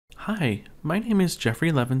Hi, my name is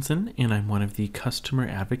Jeffrey Levinson, and I'm one of the customer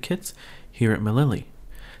advocates here at Milyli.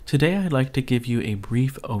 Today I'd like to give you a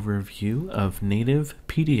brief overview of native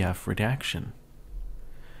PDF redaction.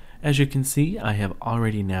 As you can see, I have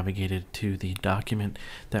already navigated to the document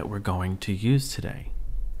that we're going to use today.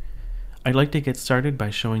 I'd like to get started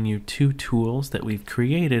by showing you two tools that we've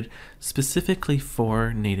created specifically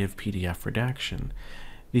for native PDF redaction.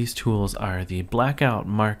 These tools are the Blackout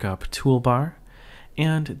Markup Toolbar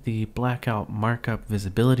and the Blackout Markup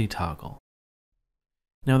Visibility Toggle.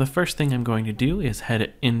 Now the first thing I'm going to do is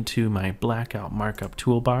head into my Blackout Markup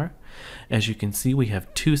Toolbar. As you can see, we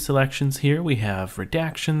have two selections here. We have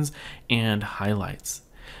redactions and highlights.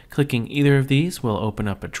 Clicking either of these will open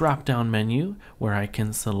up a drop-down menu where I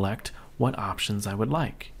can select what options I would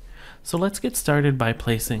like. So let's get started by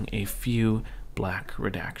placing a few black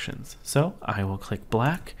redactions. So I will click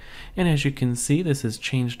black, and as you can see, this is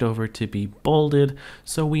changed over to be bolded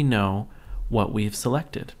so we know what we've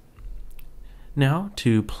selected. Now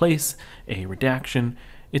to place a redaction,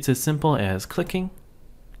 it's as simple as clicking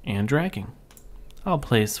and dragging. I'll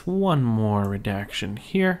place one more redaction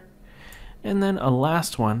here and then a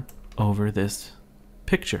last one over this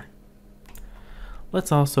picture.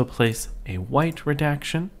 Let's also place a white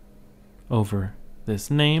redaction over this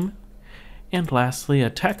name, and lastly a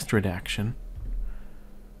text redaction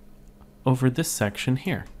over this section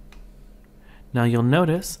here. Now you'll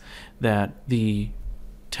notice that the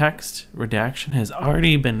text redaction has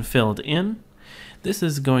already been filled in. This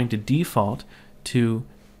is going to default to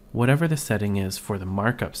whatever the setting is for the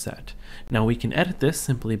markup set. Now we can edit this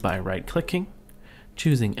simply by right-clicking,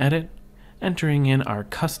 choosing Edit, entering in our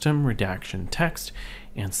custom redaction text,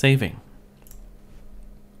 and saving.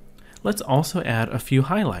 Let's also add a few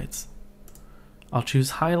highlights. I'll choose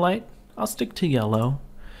highlight, I'll stick to yellow,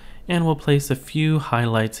 and we'll place a few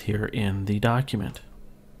highlights here in the document.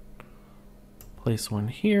 Place one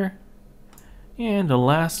here, and the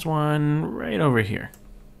last one right over here.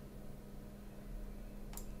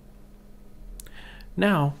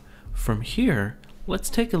 Now, from here, let's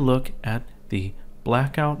take a look at the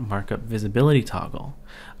Blackout Markup Visibility Toggle.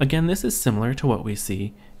 Again, this is similar to what we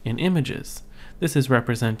see in images. This is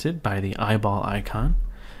represented by the eyeball icon.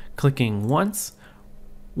 Clicking once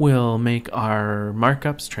will make our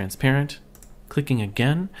markups transparent. Clicking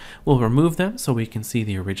again will remove them so we can see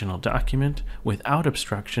the original document without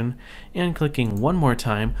obstruction, and clicking one more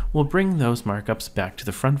time will bring those markups back to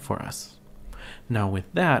the front for us. Now with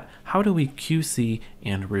that, how do we QC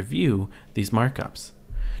and review these markups?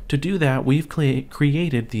 To do that, we've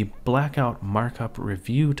created the Blackout Markup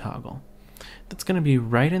Review toggle. That's going to be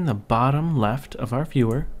right in the bottom left of our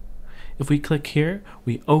viewer. If we click here,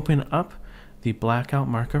 we open up the Blackout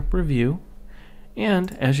Markup Review,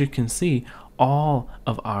 and as you can see, all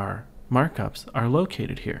of our markups are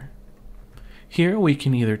located here. Here we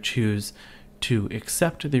can either choose to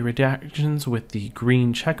accept the redactions with the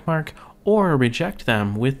green check mark or reject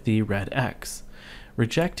them with the red X.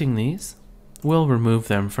 Rejecting these will remove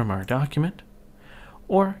them from our document,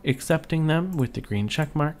 or accepting them with the green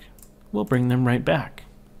check mark will bring them right back.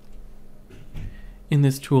 In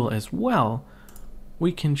this tool as well,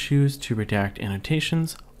 we can choose to redact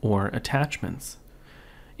annotations or attachments.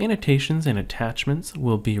 Annotations and attachments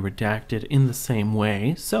will be redacted in the same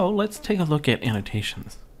way, so let's take a look at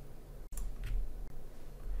annotations.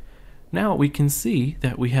 Now we can see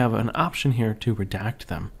that we have an option here to redact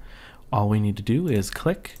them. All we need to do is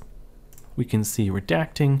click. We can see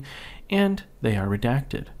redacting, and they are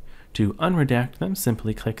redacted. To unredact them,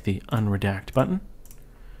 simply click the Unredact button,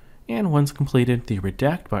 and once completed, the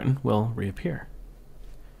Redact button will reappear.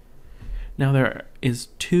 Now there is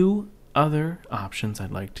two other options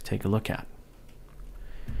I'd like to take a look at.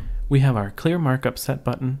 We have our Clear Markup Set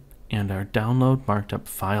button and our Download Marked Up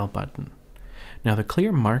File button. Now the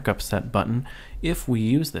Clear Markup Set button, if we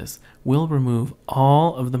use this, will remove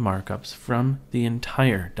all of the markups from the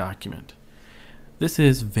entire document. This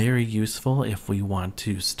is very useful if we want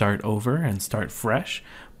to start over and start fresh,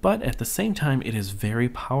 but at the same time it is very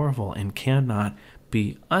powerful and cannot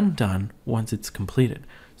be undone once it's completed.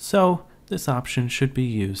 So this option should be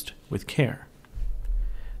used with care.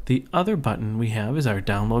 The other button we have is our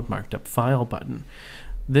Download Marked Up File button.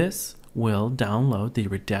 This will download the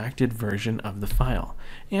redacted version of the file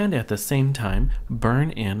and at the same time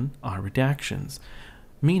burn in our redactions,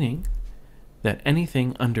 meaning that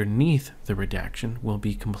anything underneath the redaction will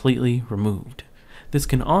be completely removed. This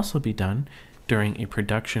can also be done during a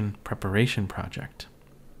production preparation project.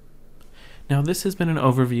 Now this has been an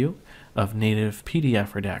overview of native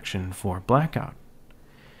PDF redaction for Blackout.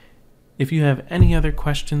 If you have any other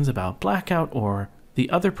questions about Blackout or the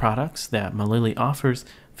other products that Milyli offers,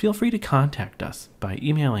 feel free to contact us by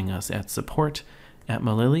emailing us at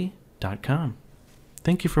support@milyli.com.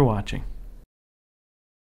 Thank you for watching.